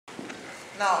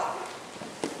Now,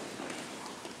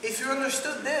 if you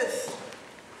understood this,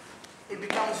 it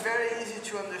becomes very easy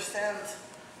to understand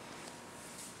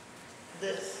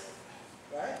this,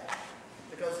 right?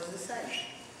 Because it's the same.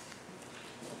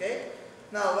 Okay?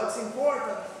 Now, what's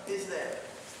important is that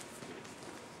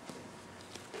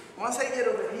once I get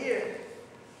over here,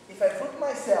 if I put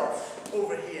myself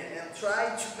over here and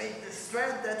try to make the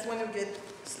strength, that's when you get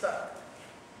stuck.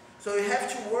 So you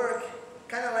have to work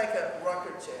kind of like a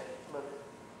rocker chair. Look,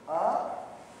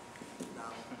 up,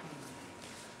 down,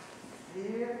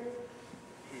 here,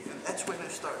 here. That's when you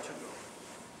start to go.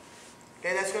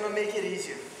 Okay, that's going to make it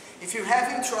easier. If you're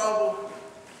having trouble,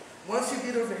 once you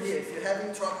get over here, if you're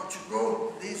having trouble to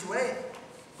go this way,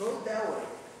 go that way.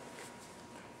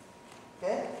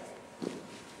 Okay?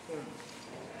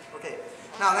 Okay.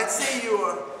 Now let's say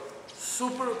you're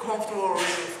super comfortable already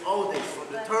with all this,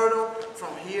 from the turtle,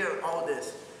 from here, all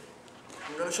this.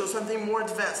 I'm going to show something more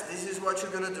advanced. This is what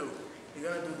you're going to do. You're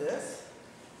going to do this.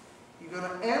 You're going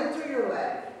to enter your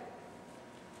leg.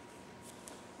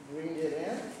 Bring it in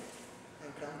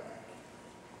and come back.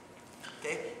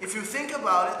 Okay? If you think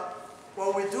about it,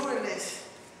 what we're doing is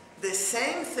the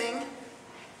same thing,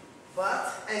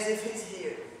 but as if it's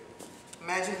here.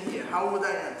 Imagine here. How would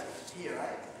I enter? Here,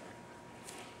 right?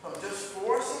 So I'm just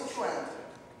forcing to enter.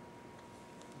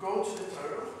 Go to the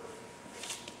turtle.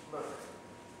 Look.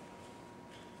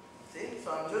 See?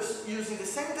 So I'm just using the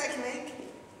same technique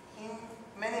in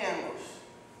many angles.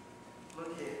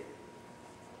 Look here.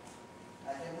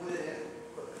 I can put it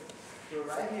in. Look. You're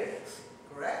right here.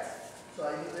 Correct? So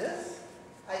I do this.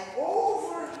 I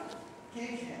over kick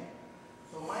him.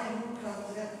 So my hook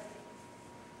comes in.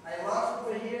 I lock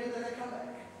over here and then I come back.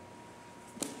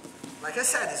 Like I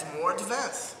said, it's more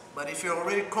advanced. But if you're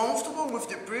already comfortable with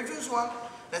the previous one,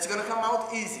 that's going to come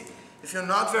out easy. If you're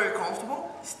not very comfortable,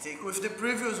 stick with the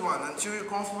previous one until you're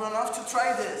comfortable enough to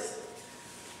try this.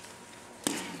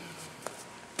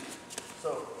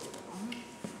 So,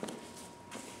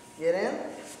 get in.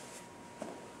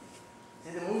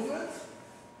 See the movement?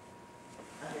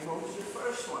 I can go to the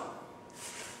first one.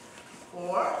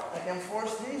 Or I can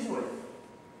force this way.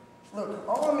 Look,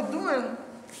 all I'm doing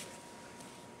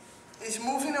is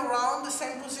moving around the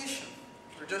same position.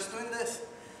 We're just doing this.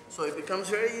 So it becomes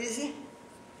very easy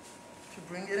to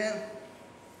bring it in.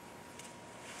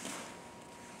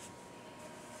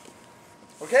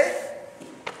 Okay?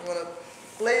 I'm going to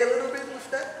play a little bit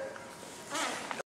with that.